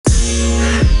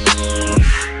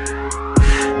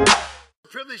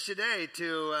privileged today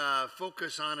to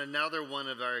focus on another one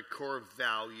of our core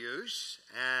values,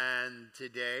 and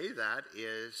today that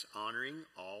is honoring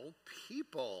all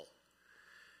people.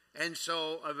 And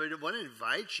so I want to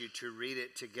invite you to read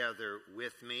it together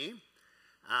with me.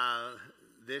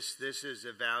 This is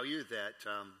a value that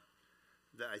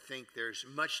I think there's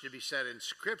much to be said in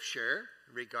Scripture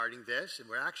regarding this, and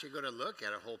we're actually going to look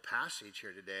at a whole passage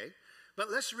here today. But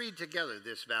let's read together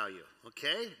this value,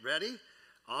 okay? Ready?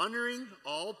 Honoring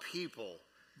all people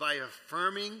by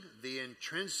affirming the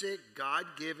intrinsic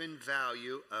God-given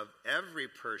value of every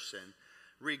person,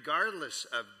 regardless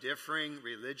of differing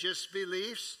religious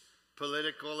beliefs,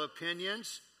 political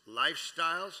opinions,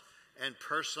 lifestyles, and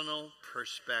personal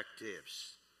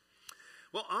perspectives.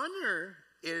 Well, honor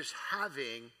is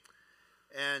having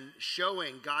and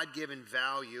showing God-given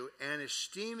value and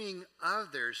esteeming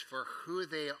others for who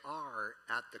they are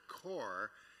at the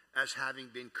core as having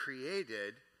been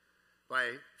created by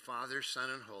Father, Son,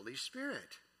 and Holy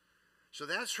Spirit. So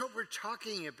that's what we're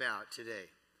talking about today.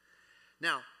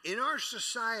 Now, in our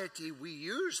society, we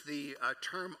use the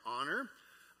term honor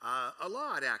a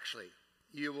lot, actually.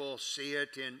 You will see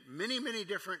it in many, many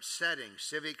different settings,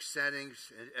 civic settings,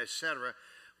 etc.,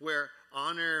 where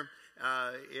honor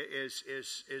is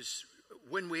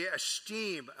when we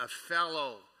esteem a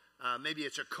fellow, maybe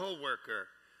it's a coworker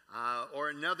or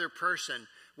another person.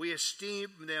 We esteem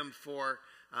them for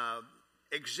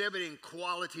exhibiting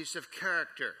qualities of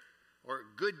character or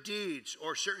good deeds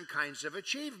or certain kinds of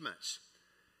achievements.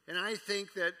 And I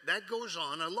think that goes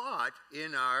on a lot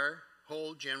in our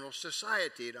whole general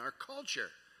society, in our culture.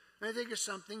 And I think it's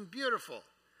something beautiful.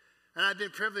 And I've been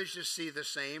privileged to see the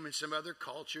same in some other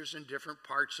cultures in different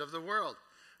parts of the world.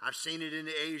 I've seen it in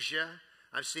Asia.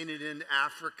 I've seen it in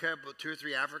Africa, about 2 or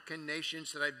 3 African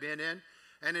nations that I've been in.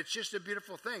 And it's just a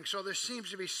beautiful thing. So there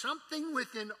seems to be something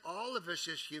within all of us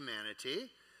as humanity,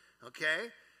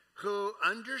 okay, who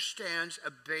understands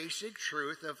a basic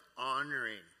truth of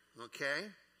honoring, okay?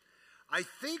 I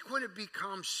think when it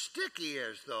becomes sticky,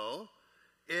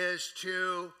 is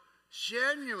to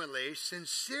genuinely,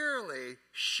 sincerely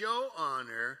show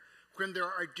honor when there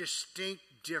are distinct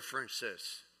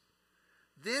differences.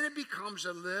 Then it becomes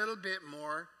a little bit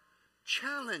more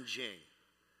challenging.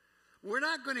 We're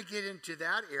not going to get into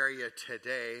that area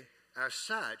today as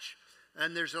such,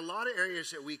 and there's a lot of areas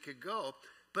that we could go,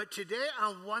 but today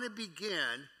I want to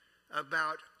begin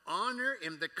about honor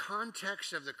in the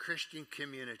context of the Christian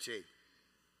community.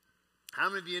 How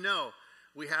many of you know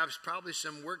we have probably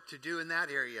some work to do in that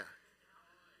area?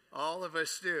 All of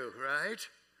us do, right?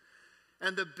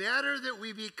 And the better that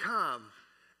we become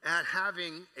at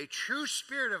having a true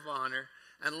spirit of honor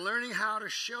and learning how to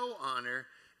show honor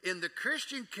in the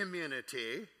Christian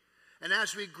community, and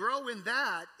as we grow in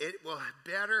that, it will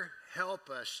better help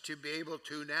us to be able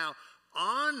to now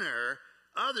honor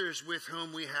others with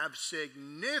whom we have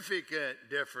significant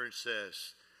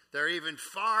differences. They're even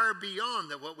far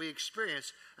beyond what we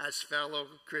experience as fellow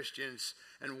Christians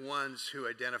and ones who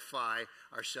identify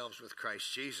ourselves with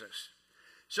Christ Jesus.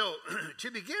 So,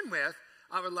 to begin with,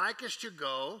 I would like us to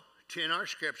go to in our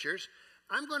scriptures.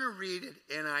 I'm going to read it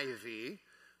NIV.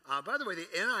 By the way, the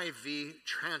NIV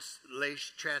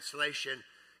translation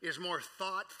is more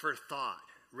thought for thought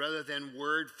rather than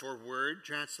word for word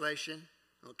translation.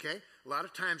 Okay? A lot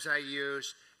of times I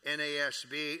use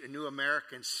NASB, New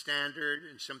American Standard,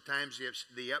 and sometimes it's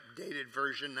the updated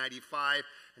version, 95,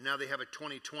 and now they have a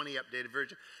 2020 updated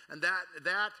version. And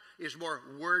that is more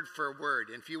word for word.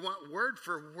 And if you want word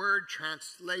for word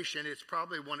translation,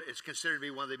 it's considered to be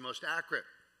one of the most accurate.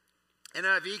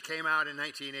 NIV came out in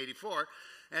 1984,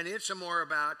 and it's more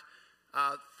about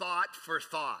thought for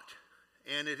thought.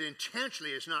 And it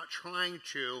intentionally is not trying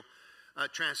to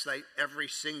translate every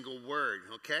single word,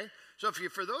 okay? So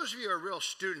for those of you who are real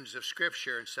students of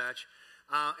Scripture and such,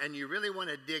 and you really want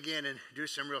to dig in and do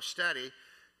some real study,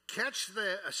 catch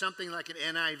something like an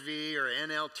NIV or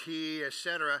NLT,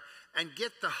 etc., and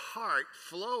get the heart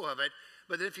flow of it.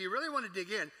 But if you really want to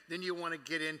dig in, then you want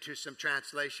to get into some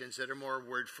translations that are more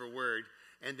word for word,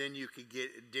 and then you could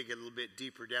dig a little bit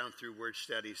deeper down through word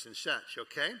studies and such,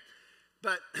 okay?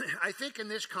 But I think in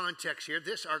this context here,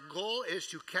 our goal is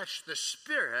to catch the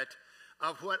spirit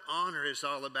of what honor is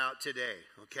all about today,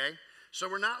 okay? So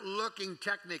we're not looking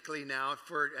technically now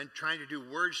and trying to do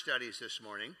word studies this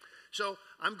morning. So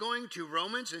I'm going to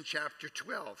Romans in chapter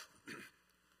 12.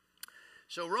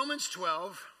 So Romans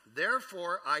 12,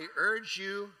 therefore I urge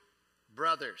you,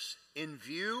 brothers, in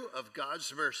view of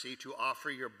God's mercy, to offer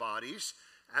your bodies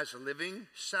as living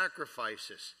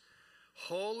sacrifices,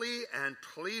 holy and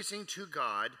pleasing to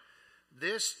God.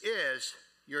 This is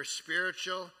your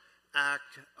spiritual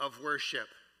act of worship.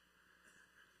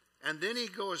 And then he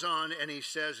goes on and he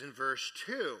says in verse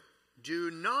 2,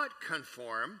 do not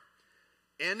conform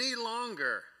any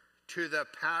longer to the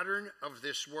pattern of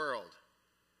this world,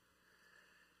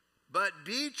 but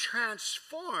be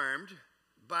transformed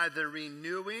by the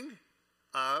renewing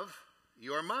of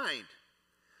your mind.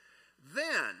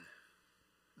 Then,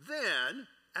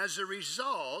 as a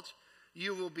result,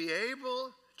 you will be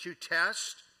able to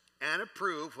test and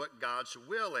approve what God's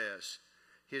will is,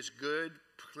 his good,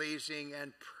 pleasing,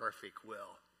 and perfect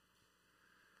will.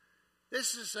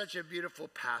 This is such a beautiful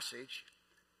passage,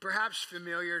 perhaps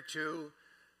familiar to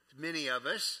many of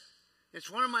us.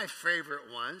 It's one of my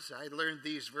favorite ones. I learned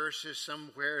these verses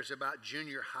somewhere as about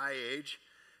junior high age,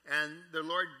 and the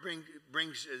Lord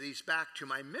brings these back to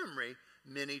my memory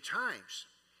many times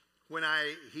when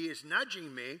he is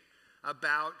nudging me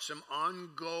about some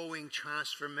ongoing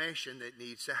transformation that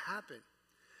needs to happen.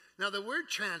 Now, the word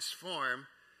transform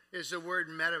is the word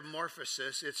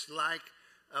metamorphosis. It's like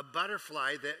a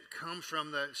butterfly that comes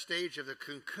from the stage of the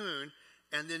cocoon,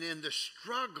 and then in the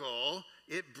struggle,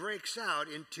 it breaks out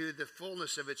into the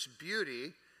fullness of its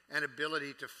beauty and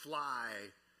ability to fly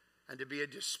and to be a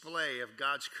display of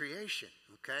God's creation,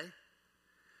 okay?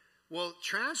 Well,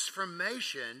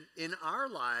 transformation in our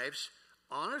lives,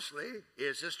 honestly,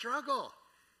 is a struggle.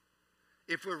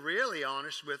 If we're really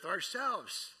honest with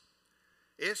ourselves,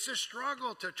 it's a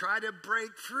struggle to try to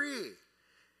break free.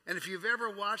 And if you've ever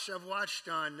watched, I've watched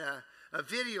on a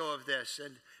video of this,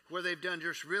 and where they've done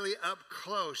just really up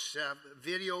close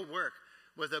video work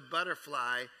with a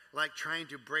butterfly, like trying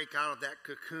to break out of that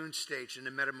cocoon stage in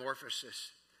the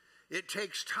metamorphosis. It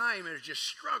takes time, and it's just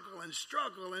struggle and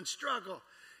struggle and struggle.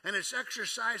 And it's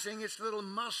exercising its little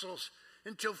muscles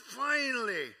until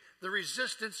finally the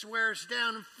resistance wears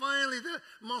down, and finally the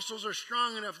muscles are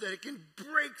strong enough that it can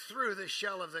break through the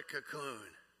shell of the cocoon.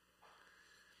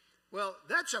 Well,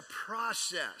 that's a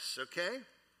process, okay?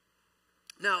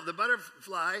 Now, the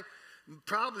butterfly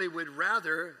probably would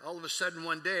rather, all of a sudden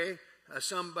one day,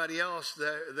 somebody else,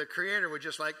 the creator, would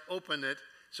just like open it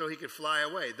so he could fly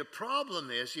away. The problem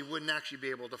is he wouldn't actually be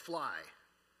able to fly.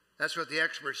 That's what the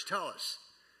experts tell us.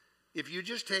 If you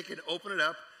just take it, open it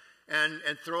up, and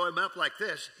throw him up like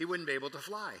this, he wouldn't be able to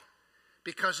fly.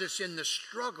 Because it's in the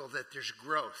struggle that there's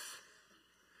growth.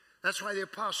 That's why the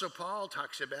Apostle Paul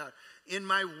talks about, in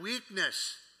my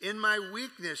weakness,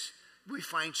 we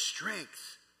find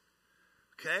strength.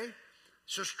 Okay?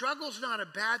 So struggle's not a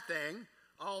bad thing,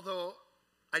 although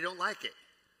I don't like it.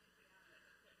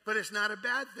 But it's not a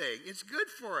bad thing. It's good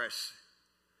for us.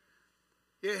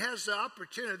 It has the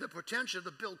opportunity, the potential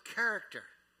to build character,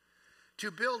 to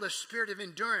build a spirit of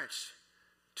endurance,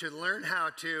 to learn how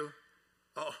to,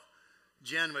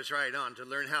 Jen was right on, to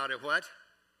learn how to what?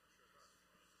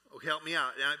 Oh, help me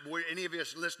out. Now, were any of you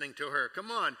listening to her?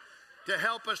 Come on. To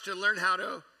help us to learn how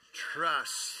to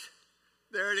trust.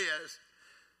 There it is.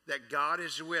 That God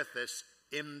is with us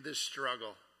in the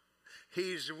struggle.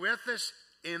 He's with us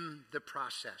in the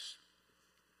process.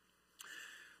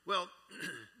 Well,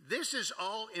 this is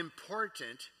all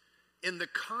important in the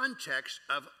context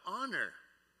of honor.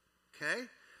 Okay?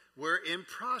 We're in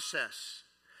process.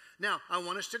 Now, I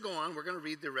want us to go on. We're going to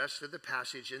read the rest of the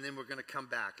passage, and then we're going to come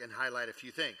back and highlight a few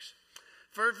things.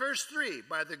 For verse 3,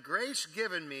 by the grace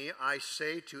given me, I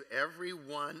say to every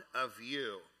one of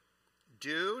you,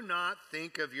 do not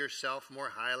think of yourself more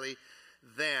highly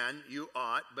than you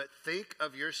ought, but think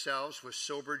of yourselves with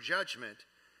sober judgment,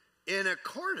 in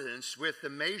accordance with the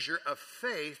measure of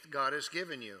faith God has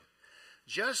given you.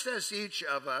 Just as each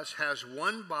of us has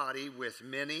one body with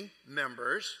many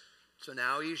members, so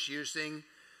now he's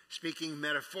speaking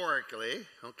metaphorically,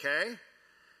 okay?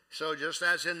 So just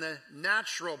as in the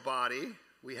natural body,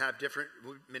 we have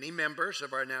many members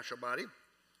of our natural body.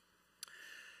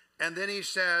 And then he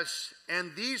says,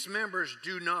 and these members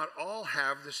do not all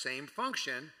have the same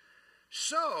function.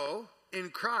 So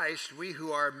in Christ, we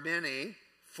who are many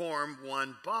form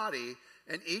one body,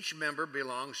 and each member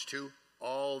belongs to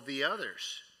all the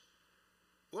others.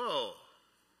 Whoa,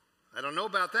 I don't know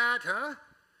about that, huh?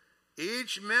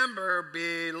 Each member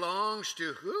belongs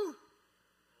to who?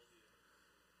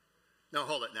 No,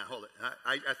 hold it.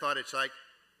 I thought it's like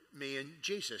me and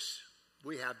Jesus.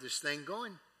 We have this thing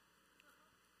going.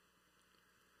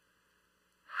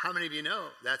 How many of you know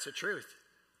that's a truth?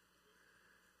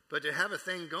 But to have a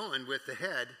thing going with the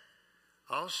head,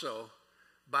 also,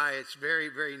 by its very,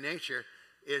 very nature,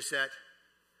 is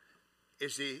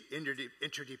the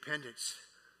interdependence,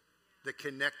 the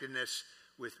connectedness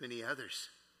with many others.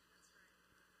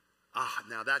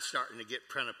 Now that's starting to get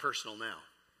kind of personal now.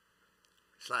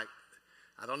 It's like,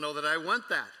 I don't know that I want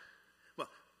that. Well,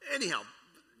 anyhow,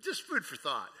 just food for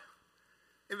thought.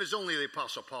 It was only the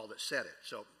Apostle Paul that said it.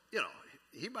 So,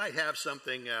 he might have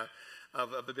something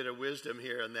of a bit of wisdom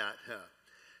here in that.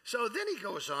 So then he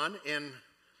goes on, and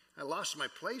I lost my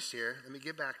place here. Let me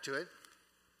get back to it.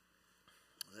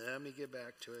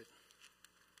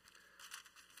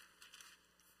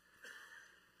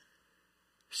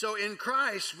 So in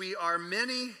Christ, we are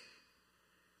many,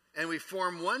 and we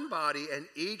form one body, and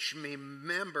each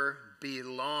member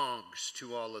belongs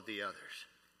to all of the others.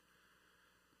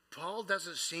 Paul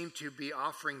doesn't seem to be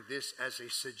offering this as a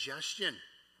suggestion.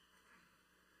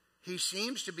 He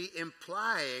seems to be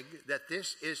implying that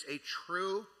this is a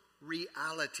true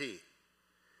reality.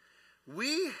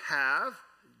 We have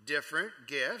different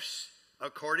gifts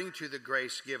according to the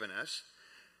grace given us.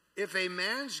 If a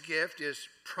man's gift is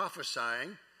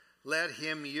prophesying, let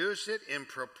him use it in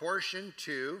proportion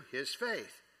to his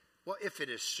faith. Well, if it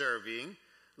is serving,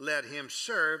 let him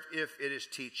serve. If it is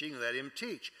teaching, let him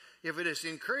teach. If it is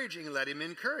encouraging, let him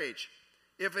encourage.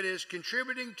 If it is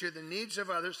contributing to the needs of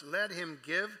others, let him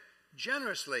give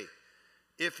generously.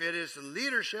 If it is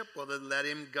leadership, well, then let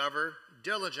him govern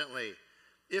diligently.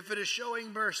 If it is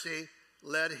showing mercy,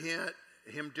 let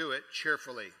him do it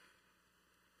cheerfully.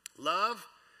 Love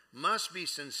must be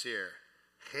sincere.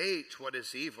 Hate what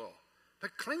is evil,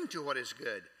 but cling to what is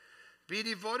good. Be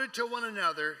devoted to one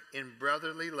another in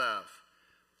brotherly love.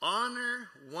 Honor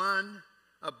one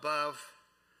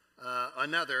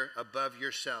another above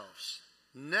yourselves.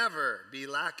 Never be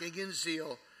lacking in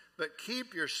zeal, but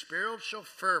keep your spiritual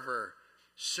fervor,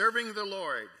 serving the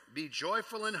Lord. Be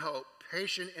joyful in hope,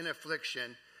 patient in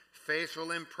affliction, faithful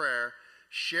in prayer.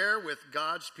 Share with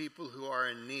God's people who are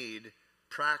in need.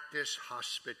 Practice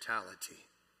hospitality.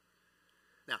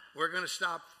 Now, we're going to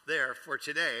stop there for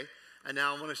today, and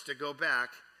now I want us to go back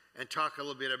and talk a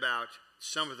little bit about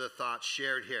some of the thoughts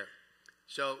shared here.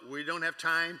 So we don't have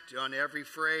time on every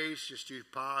phrase just to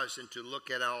pause and to look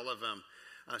at all of them.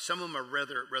 Some of them are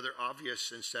rather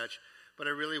obvious and such, but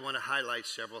I really want to highlight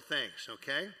several things,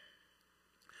 okay?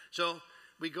 So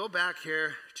we go back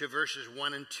here to verses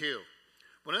 1 and 2.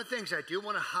 One of the things I do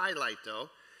want to highlight, though,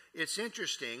 it's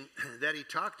interesting that he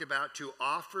talked about to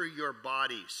offer your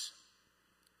bodies.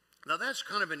 Now, that's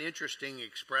kind of an interesting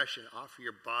expression, offer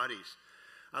your bodies.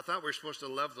 I thought we're supposed to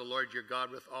love the Lord your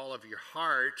God with all of your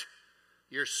heart,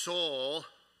 your soul,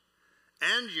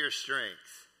 and your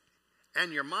strength.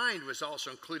 And your mind was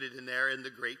also included in there in the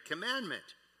great commandment.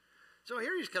 So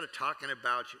here he's kind of talking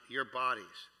about your bodies.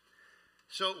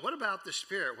 So what about the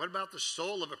spirit? What about the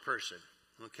soul of a person?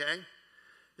 Okay?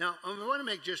 Now, I want to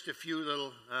make just a few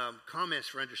little comments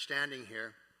for understanding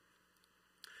here.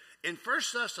 In 1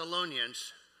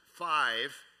 Thessalonians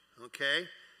 5, okay,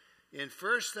 in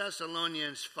 1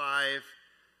 Thessalonians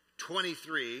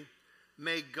 5:23,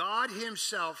 may God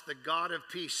himself, the God of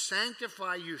peace,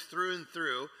 sanctify you through and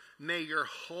through. May your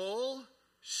whole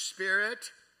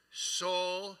spirit,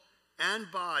 soul,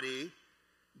 and body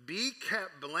be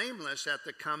kept blameless at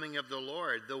the coming of the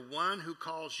Lord. The one who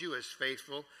calls you is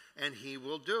faithful, and he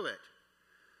will do it.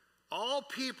 All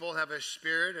people have a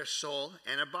spirit, a soul,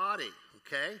 and a body,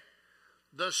 okay?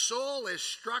 The soul is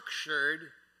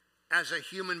structured as a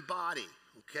human body,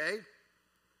 okay?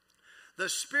 The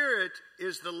spirit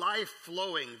is the life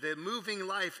flowing, the moving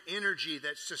life energy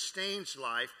that sustains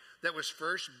life that was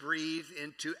first breathed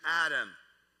into Adam.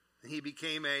 He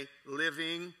became a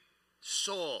living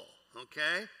soul,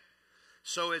 okay?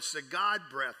 So it's the God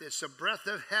breath. It's the breath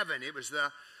of heaven. It was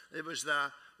the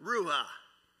Ruah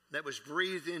that was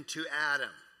breathed into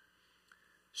Adam.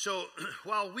 So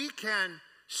while we can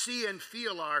see and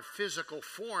feel our physical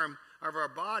form of our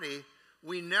body,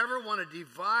 we never want to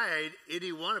divide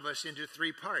any one of us into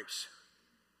three parts.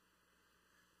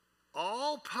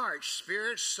 All parts,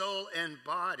 spirit, soul, and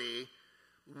body,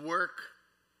 work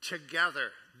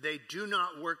together. They do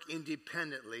not work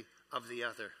independently of the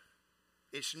other.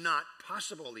 It's not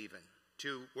possible even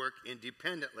to work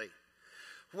independently.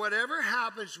 Whatever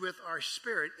happens with our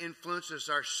spirit influences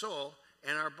our soul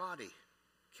and our body,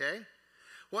 okay?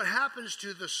 What happens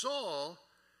to the soul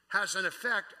has an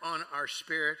effect on our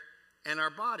spirit and our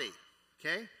body,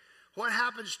 okay? What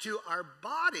happens to our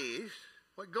bodies,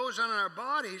 what goes on in our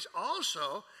bodies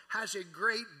also has a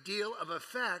great deal of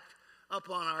effect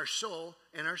upon our soul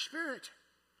and our spirit.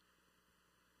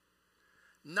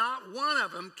 Not one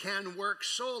of them can work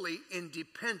solely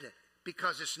independent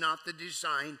because it's not the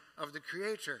design of the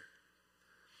Creator.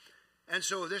 And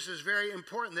so this is very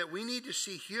important that we need to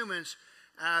see humans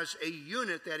as a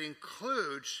unit that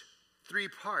includes three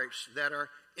parts that are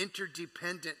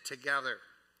interdependent together.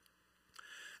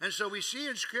 And so we see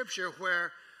in Scripture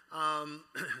where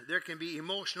there can be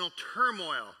emotional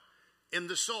turmoil in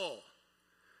the soul.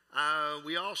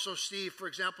 We also see, for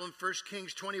example, in 1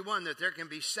 Kings 21, that there can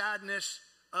be sadness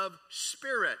of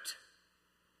spirit.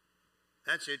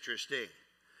 That's interesting.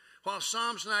 While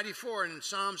Psalms 94 and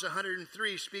Psalms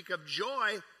 103 speak of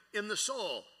joy in the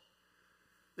soul,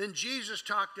 then Jesus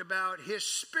talked about his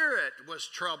spirit was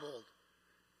troubled.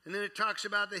 And then it talks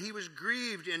about that he was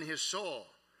grieved in his soul.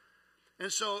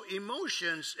 And so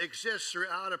emotions exist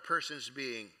throughout a person's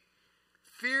being.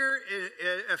 Fear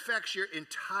affects your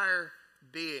entire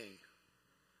being.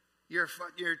 Your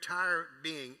entire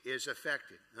being is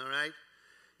affected, all right?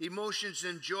 Emotions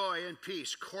and joy and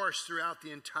peace course throughout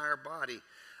the entire body.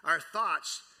 Our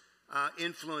thoughts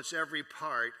influence every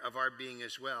part of our being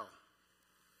as well.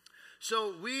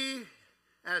 So we,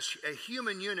 as a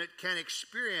human unit, can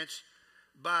experience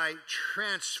by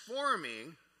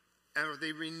transforming and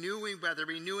by the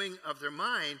renewing of their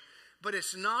mind, but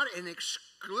it's not an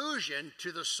exclusion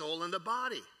to the soul and the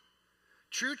body.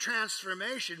 True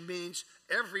transformation means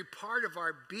every part of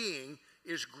our being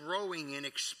is growing and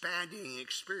expanding and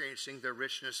experiencing the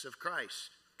richness of Christ,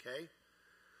 okay?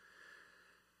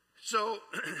 So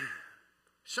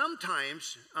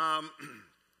sometimes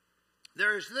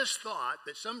there is this thought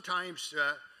that sometimes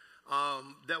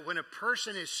that when a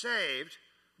person is saved,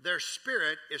 their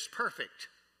spirit is perfect,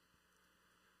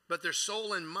 but their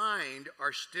soul and mind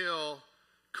are still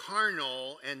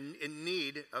carnal and in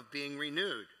need of being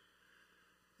renewed.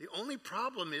 The only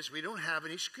problem is we don't have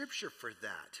any scripture for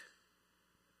that.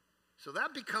 So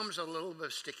that becomes a little bit of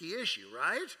a sticky issue,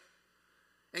 right?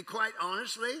 And quite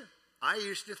honestly, I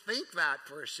used to think that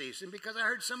for a season because I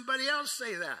heard somebody else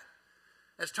say that.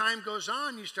 As time goes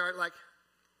on, you start like,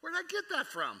 where'd I get that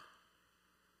from?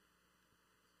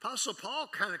 Apostle Paul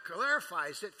kind of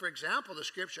clarifies it. For example, the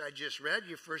scripture I just read,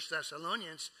 you 1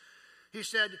 Thessalonians, he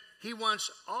said he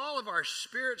wants all of our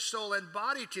spirit, soul, and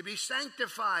body to be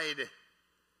sanctified.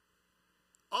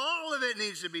 All of it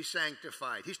needs to be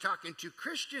sanctified. He's talking to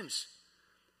Christians.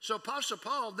 So Apostle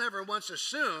Paul never once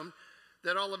assumed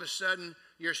that all of a sudden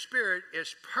your spirit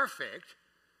is perfect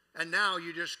and now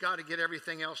you just got to get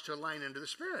everything else to align into the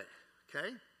spirit, okay?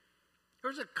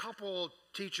 There was a couple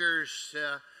teachers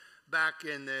back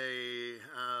in the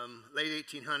late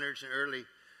 1800s and early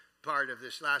part of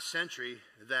this last century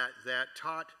that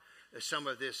taught some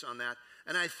of this on that.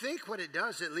 And I think what it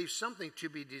does, it leaves something to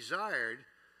be desired,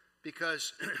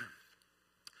 because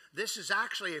this is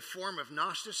actually a form of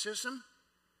Gnosticism.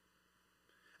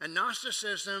 And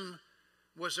Gnosticism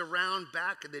was around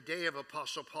back in the day of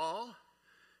Apostle Paul.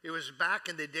 It was back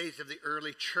in the days of the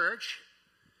early church.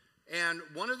 And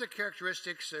one of the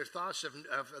characteristics or thoughts of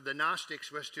the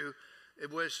Gnostics was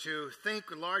to think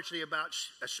largely about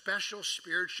a special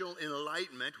spiritual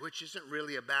enlightenment, which isn't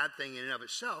really a bad thing in and of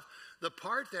itself. The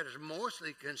part that is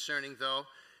mostly concerning, though,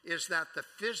 is that the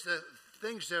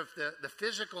things of the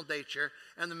physical nature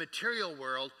and the material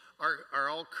world are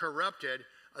all corrupted,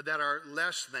 that are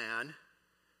less than.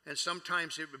 And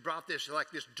sometimes it brought this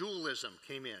dualism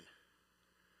came in.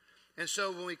 And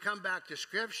so when we come back to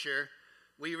Scripture,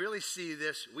 we really see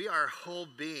this. We are a whole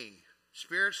being,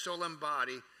 spirit, soul, and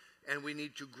body, and we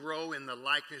need to grow in the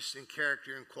likeness and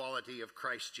character and quality of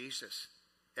Christ Jesus,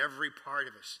 every part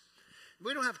of us.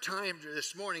 We don't have time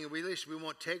this morning, at least we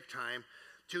won't take time,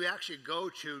 to actually go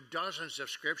to dozens of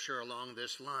scripture along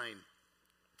this line.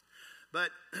 But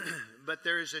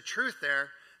there is a truth there,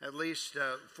 at least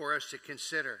for us to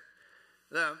consider.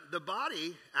 The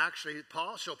body, actually,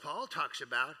 Paul talks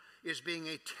about, is being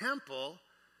a temple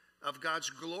of God's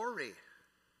glory.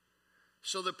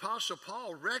 So the Apostle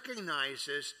Paul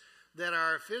recognizes that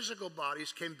our physical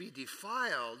bodies can be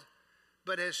defiled,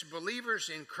 but as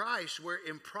believers in Christ, we're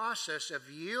in process of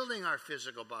yielding our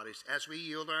physical bodies as we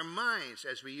yield our minds,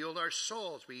 as we yield our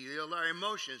souls, we yield our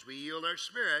emotions, we yield our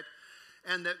spirit,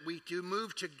 and that we do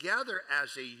move together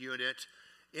as a unit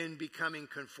in becoming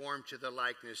conformed to the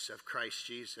likeness of Christ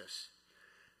Jesus.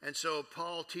 And so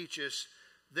Paul teaches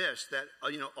this, that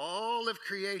all of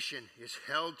creation is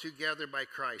held together by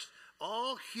Christ.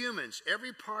 All humans,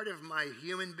 every part of my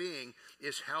human being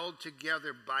is held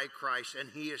together by Christ. And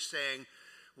he is saying,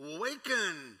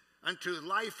 awaken unto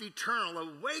life eternal,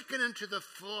 awaken unto the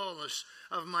fullness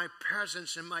of my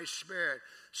presence and my spirit,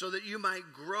 so that you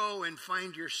might grow and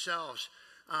find yourselves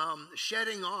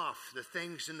shedding off the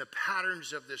things and the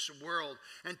patterns of this world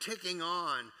and taking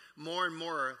on more and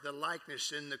more the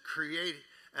likeness and the create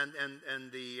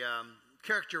and the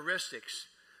characteristics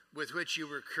with which you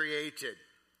were created.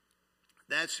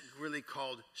 That's really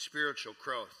called spiritual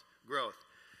growth.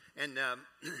 And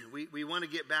we want to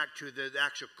get back to the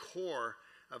actual core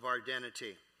of our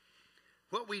identity.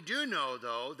 What we do know,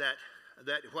 though,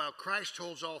 that while Christ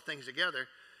holds all things together,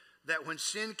 that when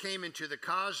sin came into the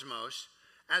cosmos,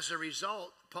 as a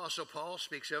result, Apostle Paul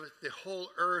speaks of it, the whole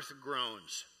earth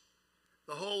groans.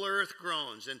 The whole earth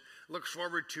groans and looks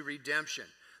forward to redemption.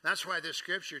 That's why the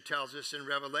scripture tells us in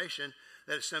Revelation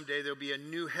that someday there'll be a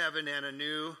new heaven and a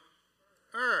new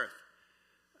earth.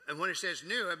 And when it says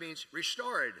new, it means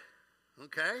restored.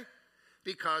 Okay?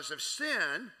 Because of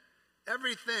sin,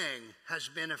 everything has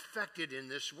been affected in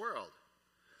this world.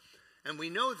 And we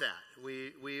know that.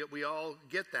 We all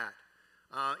get that.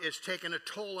 It's taken a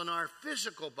toll on our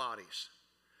physical bodies.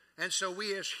 And so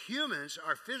we as humans,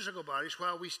 our physical bodies,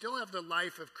 while we still have the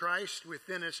life of Christ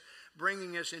within us,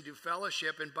 bringing us into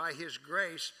fellowship, and by his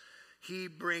grace, he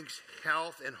brings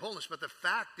health and wholeness. But the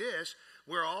fact is,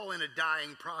 we're all in a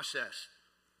dying process.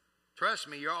 Trust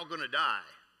me, you're all going to die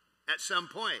at some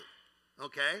point,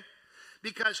 okay?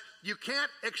 Because you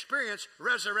can't experience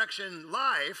resurrection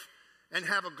life and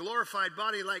have a glorified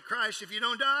body like Christ if you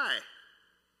don't die.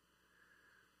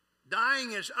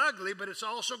 Dying is ugly, but it's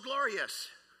also glorious.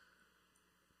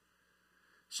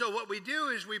 So what we do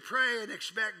is we pray and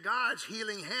expect God's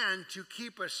healing hand to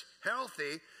keep us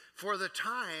healthy for the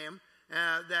time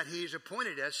that he's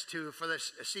appointed us to for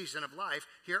this season of life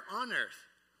here on earth,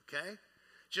 okay?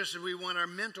 Just as we want our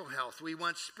mental health, we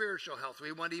want spiritual health,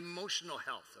 we want emotional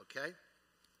health, okay?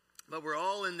 But we're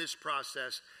all in this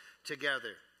process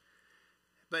together.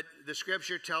 But the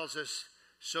scripture tells us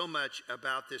so much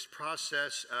about this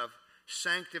process of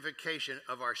sanctification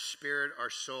of our spirit, our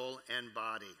soul, and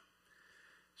body.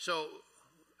 So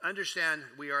understand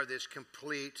we are this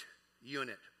complete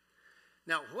unit.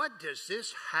 Now, what does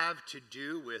this have to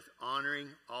do with honoring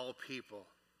all people?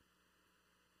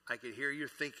 I could hear you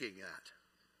thinking that.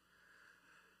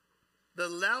 The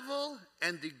level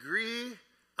and degree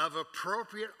of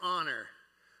appropriate honor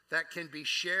that can be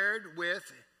shared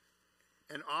with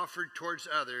and offered towards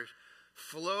others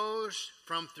flows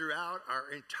from throughout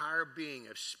our entire being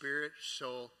of spirit,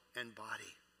 soul, and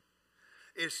body.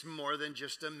 It's more than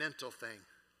just a mental thing.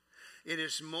 It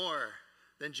is more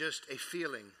than just a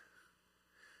feeling.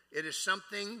 It is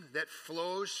something that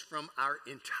flows from our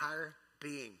entire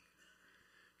being.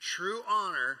 True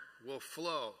honor will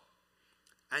flow,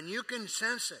 and you can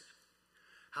sense it.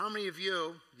 How many of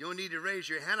you, you don't need to raise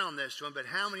your hand on this one, but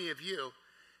how many of you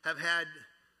have had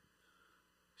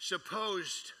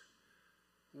supposed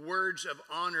words of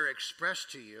honor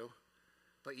expressed to you,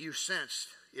 but you sensed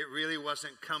it really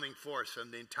wasn't coming forth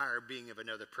from the entire being of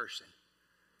another person?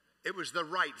 It was the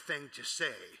right thing to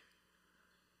say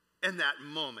in that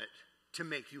moment to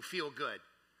make you feel good.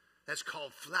 That's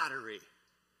called flattery.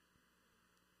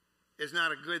 It's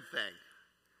not a good thing.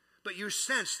 But you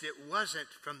sensed it wasn't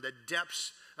from the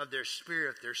depths of their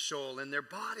spirit, their soul, and their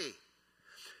body.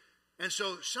 And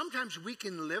so sometimes we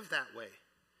can live that way.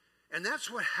 And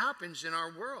that's what happens in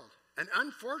our world. And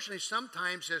unfortunately,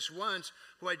 sometimes as ones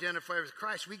who identify with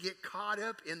Christ, we get caught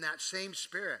up in that same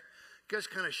spirit.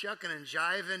 Just kind of shucking and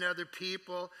jiving other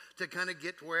people to kind of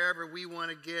get wherever we want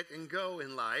to get and go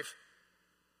in life.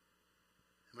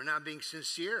 And we're not being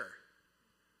sincere.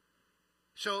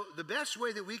 So the best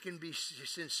way that we can be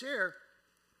sincere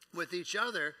with each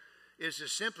other is to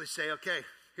simply say, okay,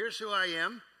 here's who I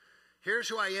am. Here's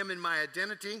who I am in my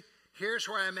identity. Here's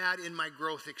where I'm at in my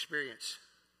growth experience.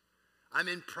 I'm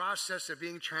in process of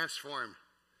being transformed.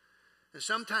 And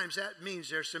sometimes that means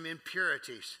there's some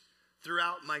impurities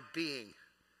throughout my being.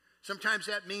 Sometimes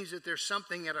that means that there's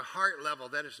something at a heart level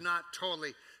that is not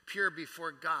totally pure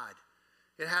before God.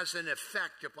 It has an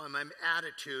effect upon my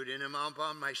attitude and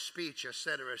upon my speech,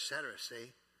 etc.,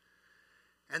 see?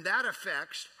 And that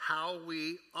affects how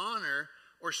we honor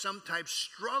or sometimes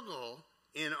struggle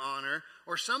in honor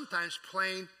or sometimes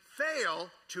plain fail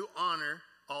to honor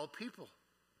all people.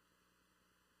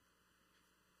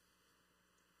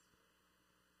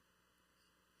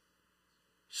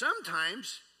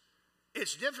 Sometimes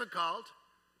it's difficult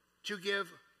to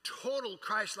give total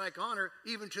Christ-like honor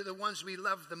even to the ones we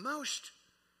love the most.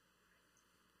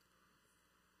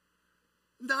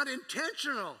 Not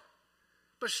intentional,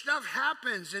 but stuff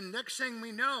happens, and next thing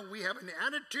we know, we have an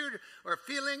attitude or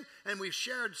feeling, and we've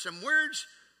shared some words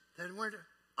that weren't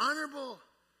honorable.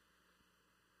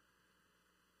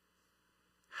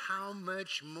 How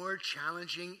much more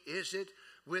challenging is it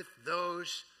with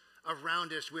those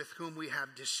around us with whom we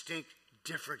have distinct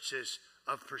differences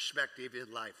of perspective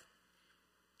in life?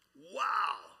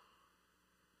 Wow!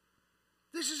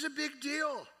 This is a big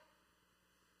deal.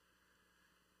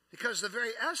 Because the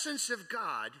very essence of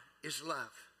God is love.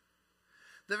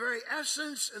 The very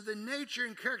essence of the nature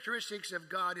and characteristics of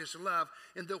God is love,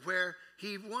 in that where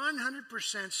he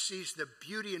 100% sees the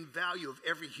beauty and value of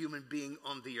every human being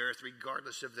on the earth,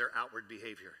 regardless of their outward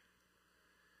behavior.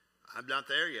 I'm not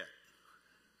there yet.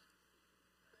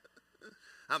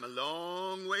 I'm a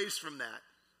long ways from that.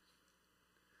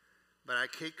 But I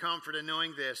take comfort in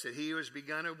knowing this, that he who has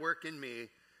begun a work in me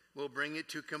will bring it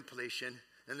to completion,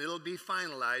 and it'll be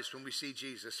finalized when we see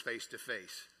Jesus face to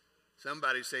face.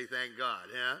 Somebody say, thank God,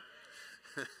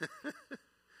 yeah?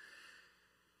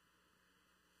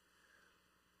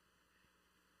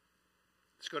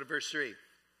 Let's go to verse 3.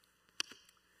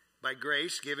 By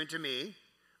grace given to me,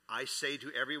 I say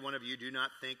to every one of you, do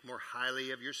not think more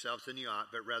highly of yourselves than you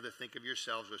ought, but rather think of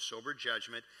yourselves with sober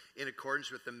judgment in accordance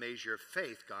with the measure of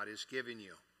faith God has given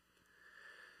you.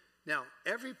 Now,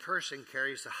 every person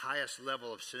carries the highest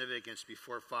level of significance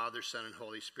before Father, Son, and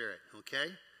Holy Spirit,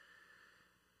 okay?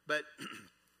 But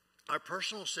our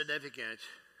personal significance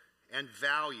and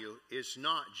value is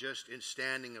not just in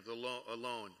standing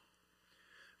alone.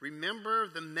 Remember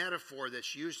the metaphor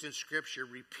that's used in Scripture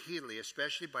repeatedly,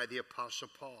 especially by the Apostle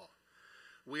Paul.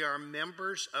 We are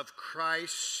members of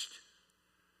Christ,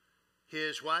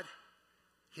 his what?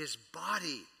 His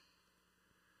body.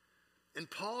 And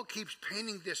Paul keeps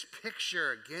painting this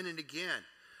picture again and again.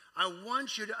 I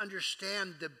want you to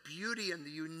understand the beauty and the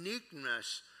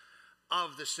uniqueness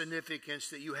of the significance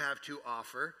that you have to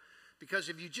offer. Because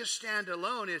if you just stand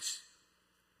alone, it's,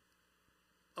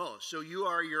 oh, so you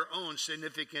are your own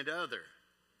significant other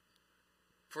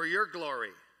for your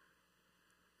glory.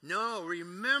 No,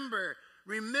 remember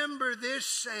this,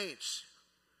 saints.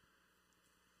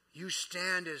 You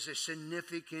stand as a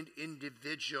significant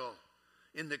individual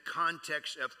in the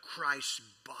context of Christ's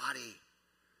body.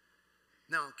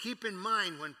 Now, keep in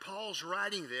mind, when Paul's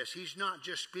writing this, he's not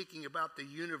just speaking about the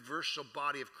universal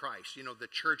body of Christ, you know, the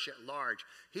church at large.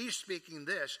 He's speaking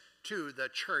this to the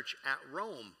church at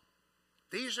Rome.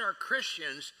 These are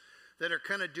Christians that are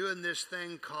kind of doing this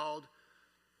thing called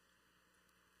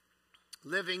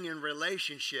living in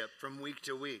relationship from week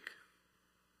to week,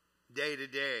 day to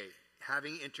day,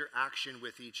 having interaction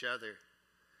with each other.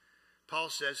 Paul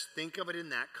says, think of it in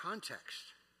that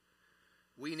context.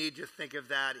 We need to think of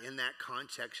that in that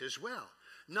context as well.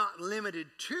 Not limited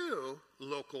to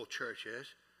local churches,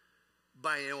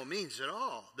 by no means at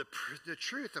all. The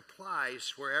truth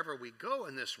applies wherever we go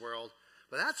in this world,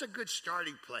 but that's a good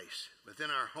starting place within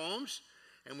our homes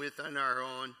and within our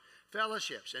own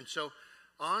fellowships. And so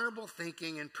honorable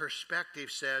thinking and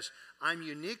perspective says, I'm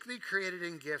uniquely created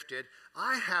and gifted.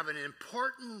 I have an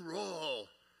important role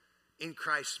in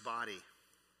Christ's body.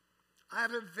 I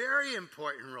have a very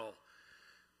important role.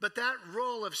 But that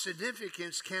role of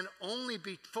significance can only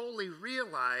be fully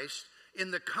realized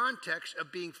in the context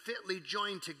of being fitly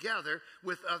joined together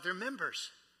with other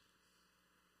members.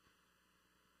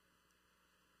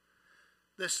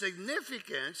 The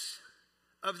significance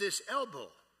of this elbow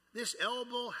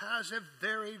has a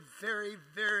very, very,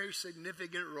 very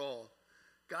significant role.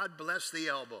 God bless the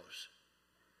elbows.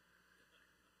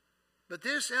 But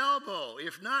this elbow,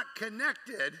 if not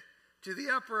connected to the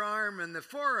upper arm and the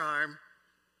forearm,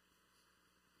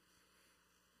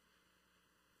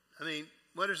 I mean,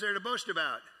 what is there to boast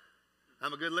about?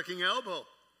 I'm a good-looking elbow.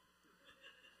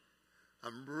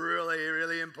 I'm really,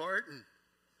 really important.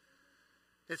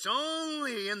 It's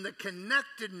only in the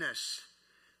connectedness,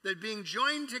 that being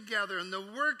joined together and the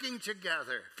working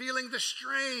together, feeling the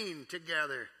strain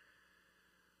together,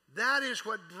 that is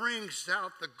what brings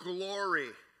out the glory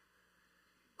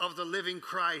of the living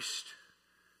Christ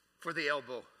for the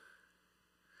elbow.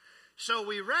 So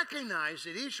we recognize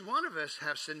that each one of us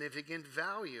have significant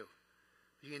value.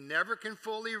 You never can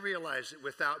fully realize it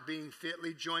without being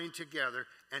fitly joined together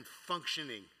and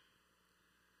functioning.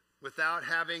 Without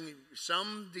having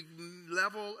some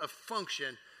level of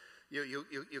function,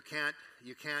 you can't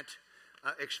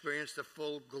experience the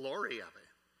full glory of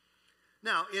it.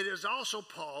 Now, it is also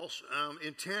Paul's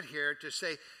intent here to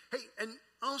say, hey, and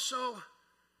also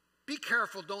be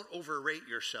careful, don't overrate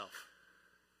yourself.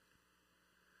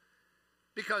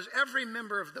 Because every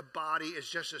member of the body is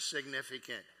just as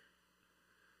significant.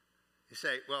 You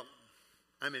say, well,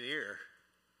 I'm an ear.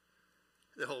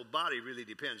 The whole body really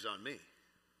depends on me.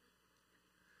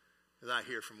 Because I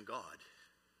hear from God.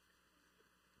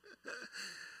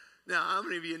 Now, how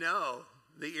many of you know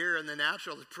the ear in the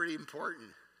natural is pretty important?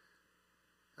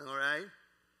 All right?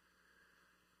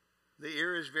 The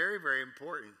ear is very, very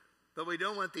important. But we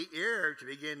don't want the ear to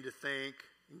begin to think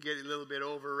and get a little bit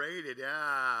overrated.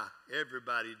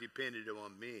 Everybody depended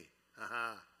on me.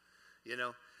 You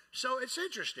know? So it's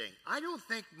interesting. I don't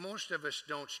think most of us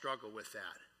don't struggle with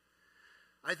that.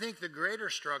 I think the greater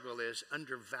struggle is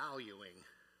undervaluing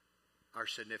our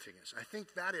significance. I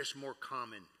think that is more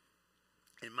common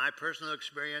in my personal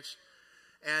experience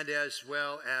and as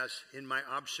well as in my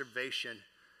observation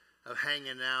of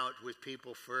hanging out with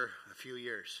people for a few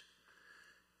years.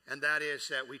 And that is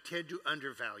that we tend to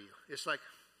undervalue. It's like,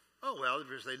 oh, well,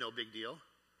 there's no big deal.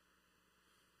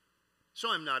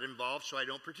 So I'm not involved, so I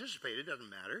don't participate. It doesn't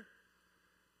matter.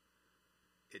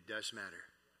 It does matter.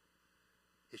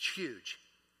 It's huge.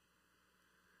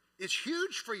 It's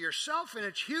huge for yourself, and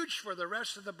it's huge for the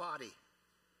rest of the body.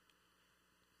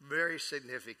 Very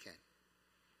significant.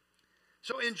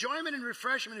 So enjoyment and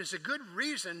refreshment is a good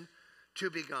reason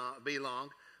to belong,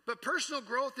 but personal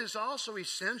growth is also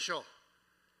essential.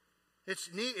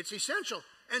 It's essential,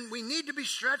 and we need to be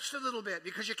stretched a little bit,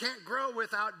 because you can't grow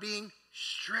without being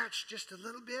stretched just a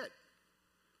little bit.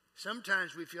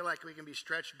 Sometimes we feel like we can be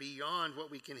stretched beyond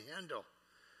what we can handle.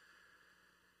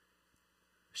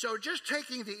 So just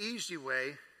taking the easy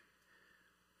way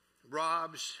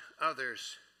robs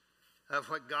others of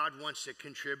what God wants to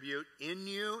contribute in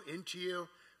you, into you,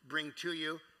 bring to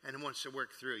you, and wants to work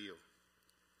through you.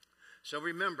 So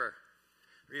remember,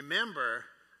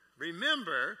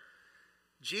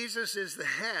 Jesus is the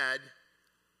head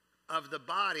of the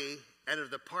body and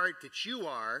of the part that you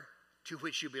are, to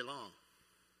which you belong.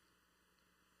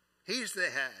 He's the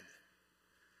head.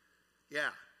 Yeah.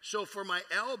 So for my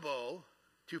elbow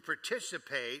to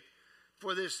participate,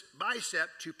 for this bicep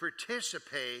to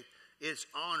participate, it's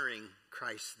honoring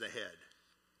Christ the head.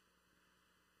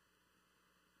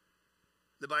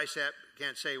 The bicep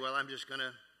can't say, well, I'm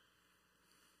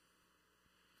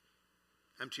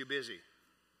too busy.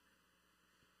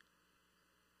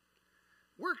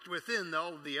 Worked within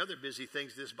all the other busy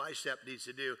things this bicep needs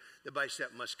to do, the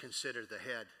bicep must consider the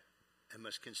head and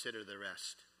must consider the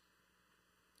rest.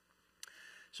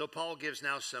 So Paul gives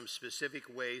now some specific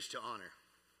ways to honor.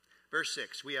 Verse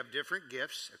 6, we have different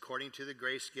gifts according to the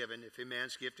grace given. If a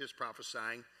man's gift is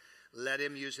prophesying, let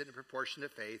him use it in proportion to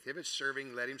faith. If it's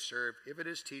serving, let him serve. If it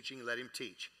is teaching, let him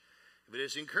teach. If it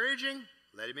is encouraging,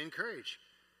 let him encourage.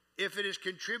 If it is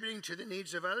contributing to the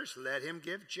needs of others, let him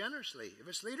give generously. If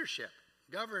it's leadership,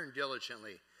 govern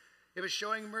diligently. If it's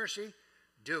showing mercy,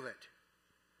 do it.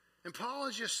 And Paul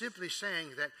is just simply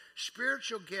saying that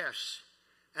spiritual gifts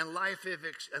and life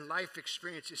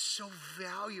experience is so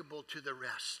valuable to the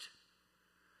rest.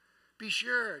 Be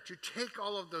sure to take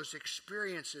all of those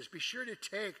experiences. Be sure to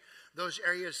take those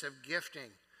areas of gifting,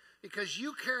 because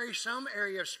you carry some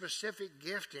area of specific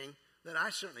gifting that I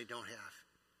certainly don't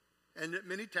have. And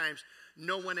many times,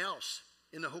 no one else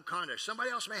in the whole context.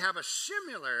 Somebody else may have a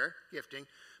similar gifting,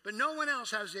 but no one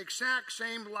else has the exact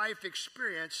same life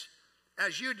experience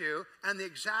as you do and the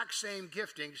exact same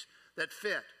giftings that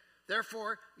fit.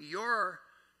 Therefore, your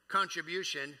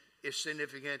contribution is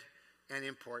significant and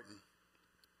important.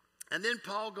 And then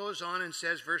Paul goes on and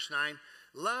says, verse 9,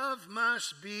 love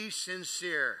must be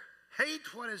sincere.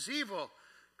 Hate what is evil.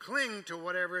 Cling to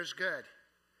whatever is good.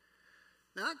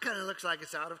 Now, that kind of looks like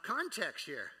it's out of context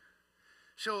here.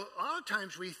 So a lot of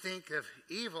times we think of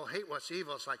evil, hate what's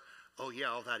evil. It's like, oh yeah,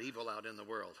 all that evil out in the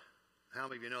world. How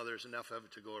many of you know there's enough of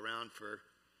it to go around for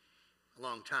a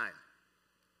long time?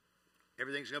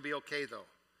 Everything's going to be okay, though.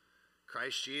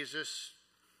 Christ Jesus,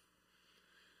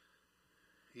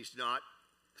 he's not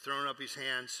thrown up his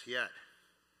hands yet,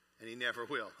 and he never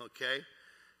will, okay?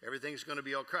 Everything's going to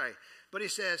be okay. But he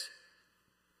says,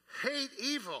 hate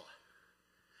evil.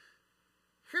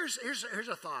 Here's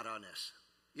a thought on this.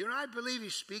 You know what I believe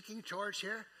he's speaking towards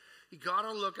here? You got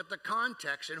to look at the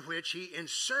context in which he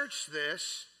inserts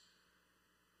this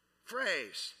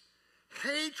phrase.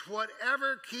 Hate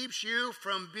whatever keeps you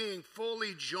from being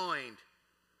fully joined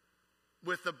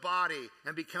with the body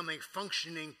and becoming a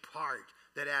functioning part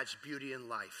that adds beauty and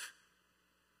life.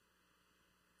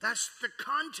 That's the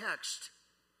context.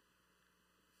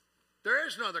 There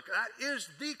is no other. That is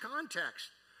the context.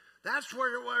 That's what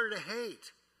we're to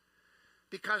hate.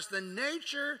 Because the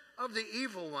nature of the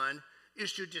evil one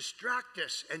is to distract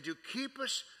us and to keep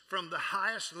us from the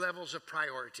highest levels of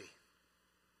priority.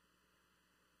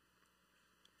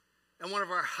 And one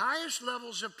of our highest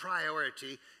levels of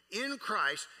priority in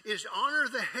Christ is to honor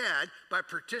the head by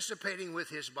participating with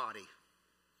his body.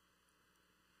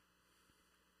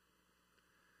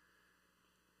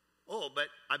 Oh, but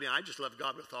I just love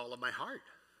God with all of my heart.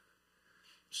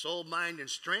 Soul, mind, and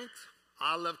strength.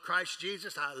 I love Christ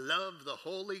Jesus. I love the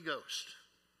Holy Ghost.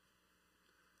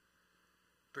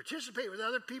 Participate with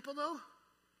other people, though?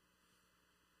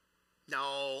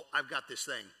 No, I've got this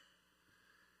thing.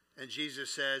 And Jesus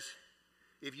says,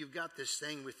 if you've got this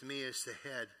thing with me as the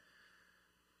head,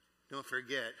 don't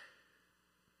forget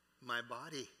my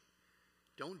body.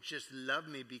 Don't just love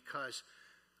me because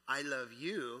I love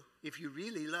you. If you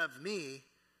really love me,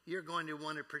 you're going to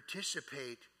want to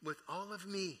participate with all of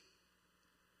me.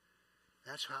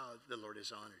 That's how the Lord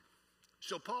is honored.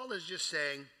 So Paul is just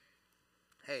saying,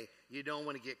 hey, you don't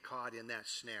want to get caught in that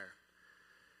snare.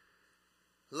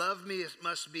 Love me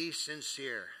must be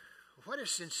sincere. What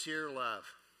is sincere love?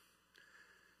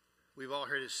 We've all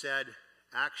heard it said,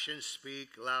 actions speak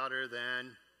louder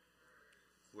than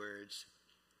words.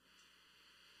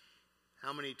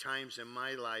 How many times in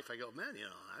my life I go, man,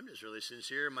 I'm just really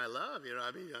sincere in my love.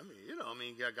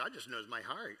 God just knows my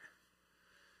heart.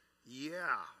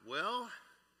 Yeah, well,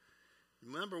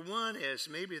 number one is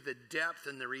maybe the depth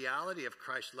and the reality of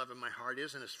Christ's love in my heart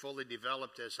isn't as fully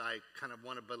developed as I kind of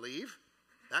want to believe.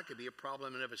 That could be a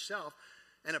problem in of itself.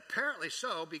 And apparently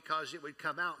so, because it would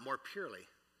come out more purely.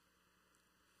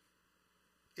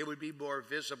 It would be more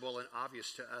visible and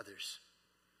obvious to others.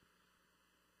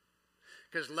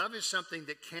 Because love is something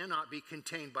that cannot be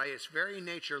contained. By its very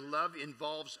nature, love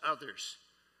involves others.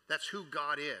 That's who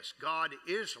God is. God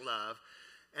is love,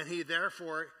 and he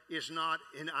therefore is not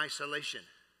in isolation.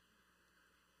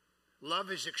 Love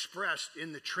is expressed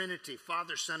in the Trinity,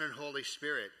 Father, Son, and Holy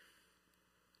Spirit.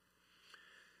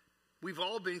 We've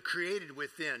all been created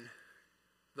within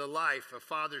the life of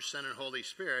Father, Son, and Holy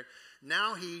Spirit.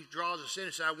 Now he draws us in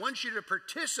and says, I want you to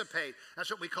participate.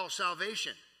 That's what we call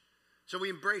salvation. So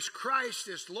we embrace Christ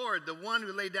as Lord, the one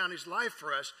who laid down his life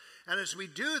for us. And as we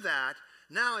do that,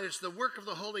 now it's the work of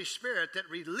the Holy Spirit that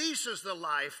releases the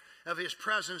life of his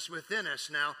presence within us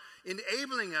now,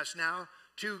 enabling us now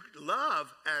to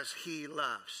love as he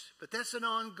loves. But that's an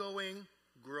ongoing,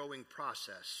 growing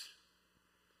process.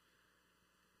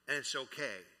 And it's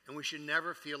okay. And we should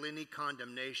never feel any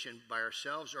condemnation by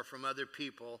ourselves or from other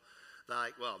people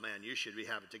like, well, man, you should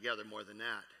have it together more than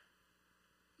that.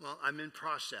 Well, I'm in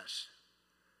process.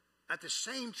 At the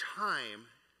same time,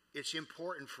 it's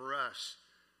important for us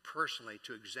personally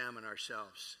to examine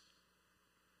ourselves.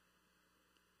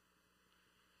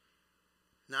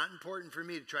 Not important for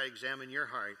me to try to examine your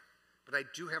heart, but I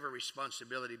do have a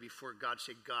responsibility before God.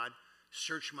 Say, God,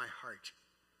 search my heart.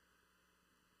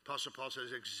 Apostle Paul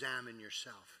says, examine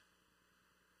yourself.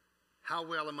 How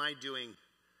well am I doing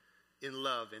in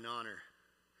love and honor?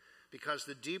 Because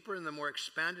the deeper and the more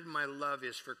expanded my love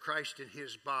is for Christ and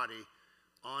his body,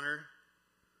 honor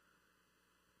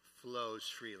flows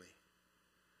freely.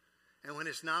 And when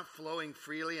it's not flowing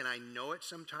freely, and I know it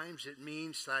sometimes, it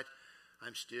means that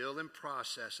I'm still in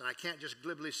process. And I can't just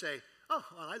glibly say, oh,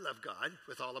 well, I love God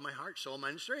with all of my heart, soul,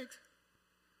 mind, and strength.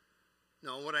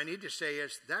 No, what I need to say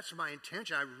is, that's my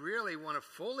intention. I really want to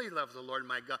fully love the Lord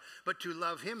my God. But to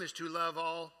love him is to love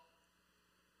all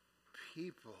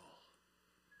people.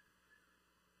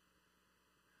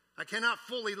 I cannot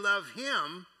fully love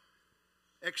him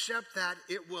except that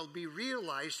it will be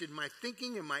realized in my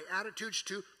thinking and my attitudes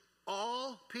to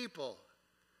all people.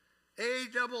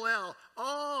 A-double-L,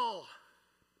 all.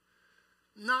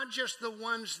 Not just the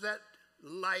ones that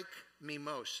like me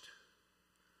most.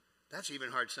 That's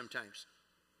even hard sometimes.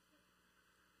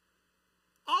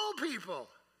 All people.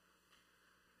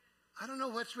 I don't know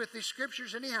what's with these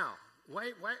scriptures anyhow.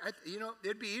 Why?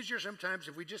 It'd be easier sometimes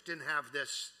if we just didn't have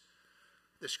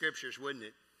the scriptures, wouldn't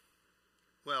it?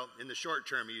 Well, in the short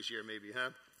term, easier maybe,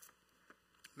 huh?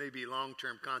 Maybe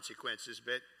long-term consequences,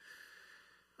 but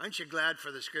aren't you glad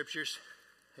for the scriptures?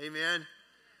 Amen.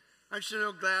 Aren't you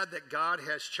so glad that God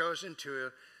has chosen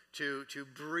to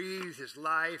breathe his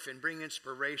life and bring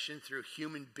inspiration through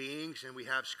human beings, and we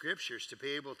have scriptures to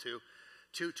be able to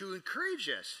encourage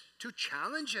us, to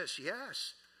challenge us,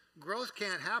 yes. Growth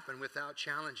can't happen without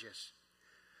challenges.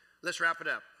 Let's wrap it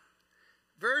up.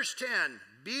 Verse 10,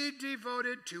 be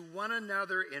devoted to one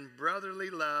another in brotherly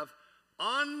love.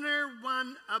 Honor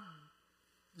one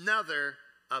another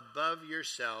above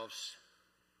yourselves.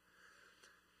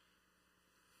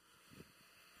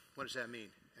 What does that mean?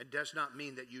 It does not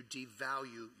mean that you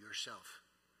devalue yourself.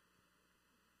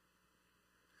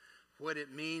 What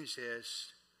it means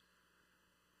is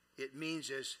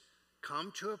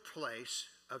come to a place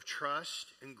of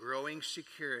trust and growing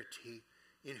security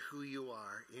in who you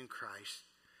are in Christ.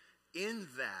 In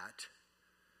that,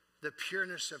 the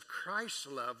pureness of Christ's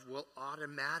love will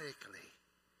automatically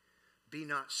be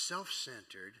not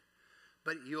self-centered,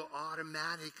 but you'll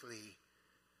automatically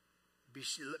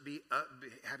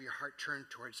have your heart turned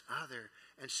towards other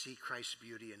and see Christ's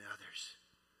beauty in others.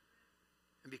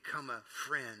 And become a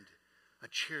friend, a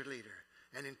cheerleader,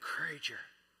 an encourager.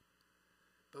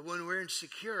 But when we're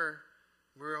insecure,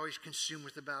 we're always consumed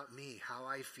with about me, how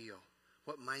I feel,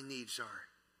 what my needs are,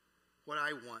 what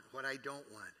I want, what I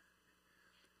don't want.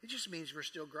 It just means we're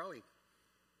still growing.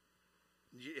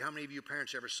 How many of you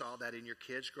parents ever saw that in your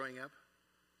kids growing up?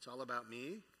 It's all about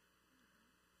me.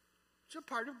 It's a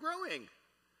part of growing.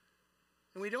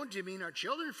 And we don't demean our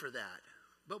children for that.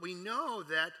 But we know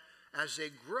that as they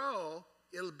grow,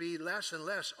 it'll be less and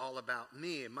less all about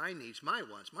me and my needs, my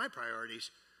wants, my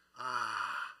priorities.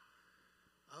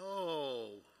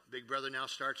 Big brother now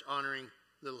starts honoring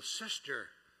little sister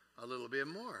a little bit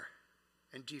more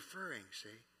and deferring, see?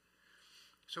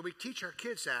 So we teach our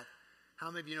kids that. How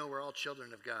many of you know we're all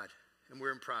children of God and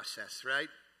we're in process, right?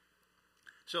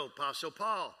 So Apostle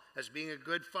Paul, as being a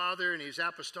good father in his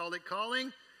apostolic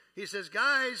calling, he says,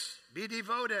 guys, be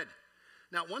devoted.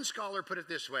 Now, one scholar put it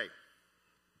this way,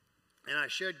 and I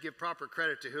should give proper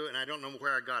credit to who, and I don't know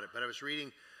where I got it, but I was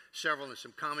reading several and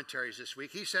some commentaries this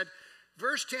week. He said,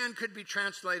 verse 10 could be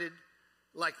translated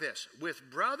like this: with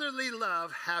brotherly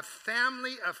love, have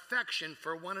family affection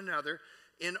for one another,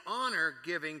 in honor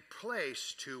giving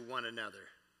place to one another.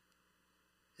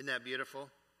 Isn't that beautiful?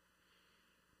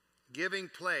 Giving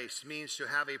place means to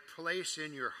have a place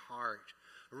in your heart,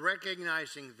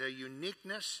 recognizing the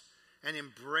uniqueness and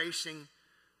embracing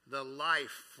the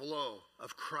life flow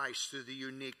of Christ through the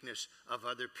uniqueness of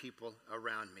other people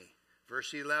around me.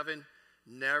 Verse 11,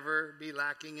 never be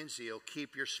lacking in zeal.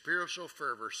 Keep your spiritual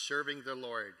fervor serving the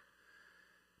Lord.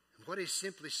 What he's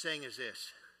simply saying is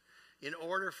this: in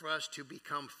order for us to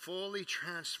become fully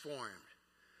transformed,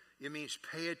 it means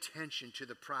pay attention to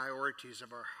the priorities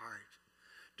of our heart.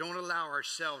 Don't allow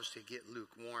ourselves to get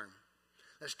lukewarm.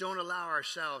 Let's don't allow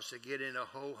ourselves to get in a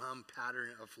ho-hum pattern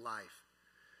of life,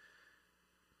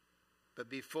 but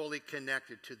be fully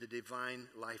connected to the divine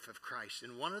life of Christ.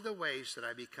 And one of the ways that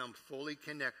I become fully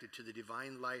connected to the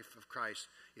divine life of Christ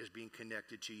is being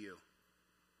connected to you.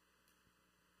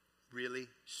 Really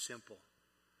simple.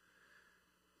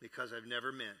 Because I've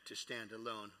never meant to stand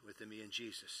alone with me and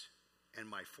Jesus and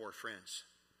my 4 friends.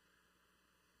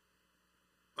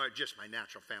 Or just my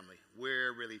natural family.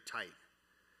 We're really tight.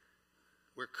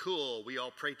 We're cool. We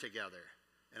all pray together.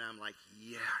 And I'm like,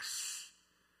 yes.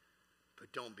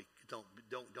 But don't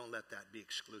let that be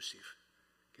exclusive.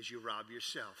 Because you rob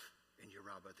yourself and you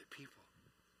rob other people.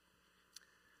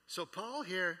 So Paul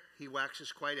here, he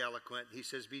waxes quite eloquent. He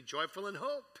says, be joyful in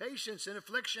hope, patience in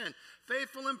affliction,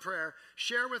 faithful in prayer,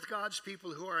 share with God's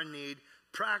people who are in need,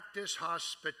 practice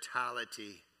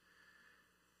hospitality.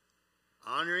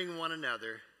 Honoring one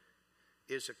another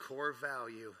is a core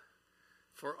value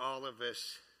for all of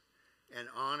us, and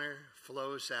honor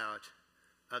flows out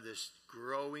of this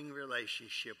growing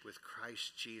relationship with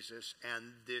Christ Jesus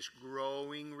and this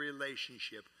growing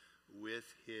relationship with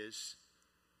his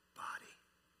body.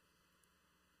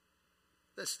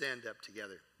 Let's stand up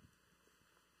together.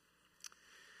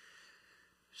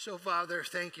 So, Father,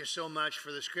 thank you so much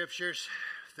for the scriptures.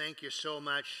 Thank you so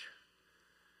much,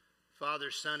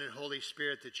 Father, Son, and Holy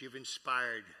Spirit, that you've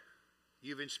inspired.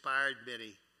 You've inspired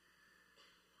many.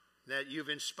 That you've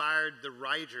inspired the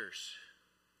writers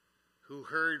who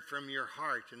heard from your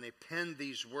heart and they penned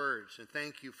these words. And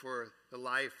thank you for the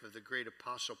life of the great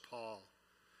Apostle Paul.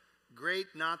 Great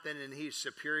not that in he's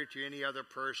superior to any other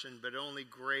person, but only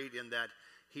great in that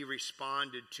he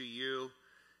responded to you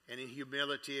and in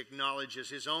humility acknowledges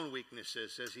his own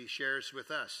weaknesses as he shares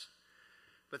with us.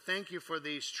 But thank you for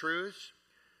these truths.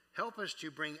 Help us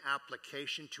to bring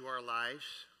application to our lives.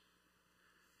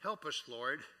 Help us,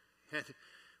 Lord. And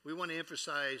we want to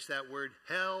emphasize that word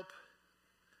help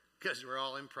because we're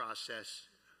all in process.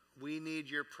 We need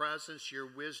your presence, your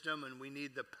wisdom, and we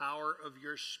need the power of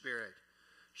your Spirit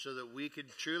so that we could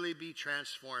truly be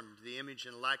transformed to the image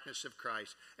and likeness of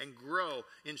Christ and grow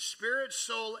in spirit,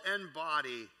 soul, and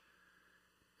body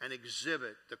and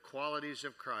exhibit the qualities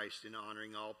of Christ in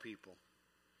honoring all people.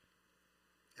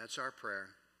 That's our prayer.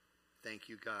 Thank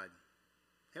you, God.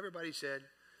 Everybody said,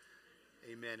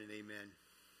 amen and amen.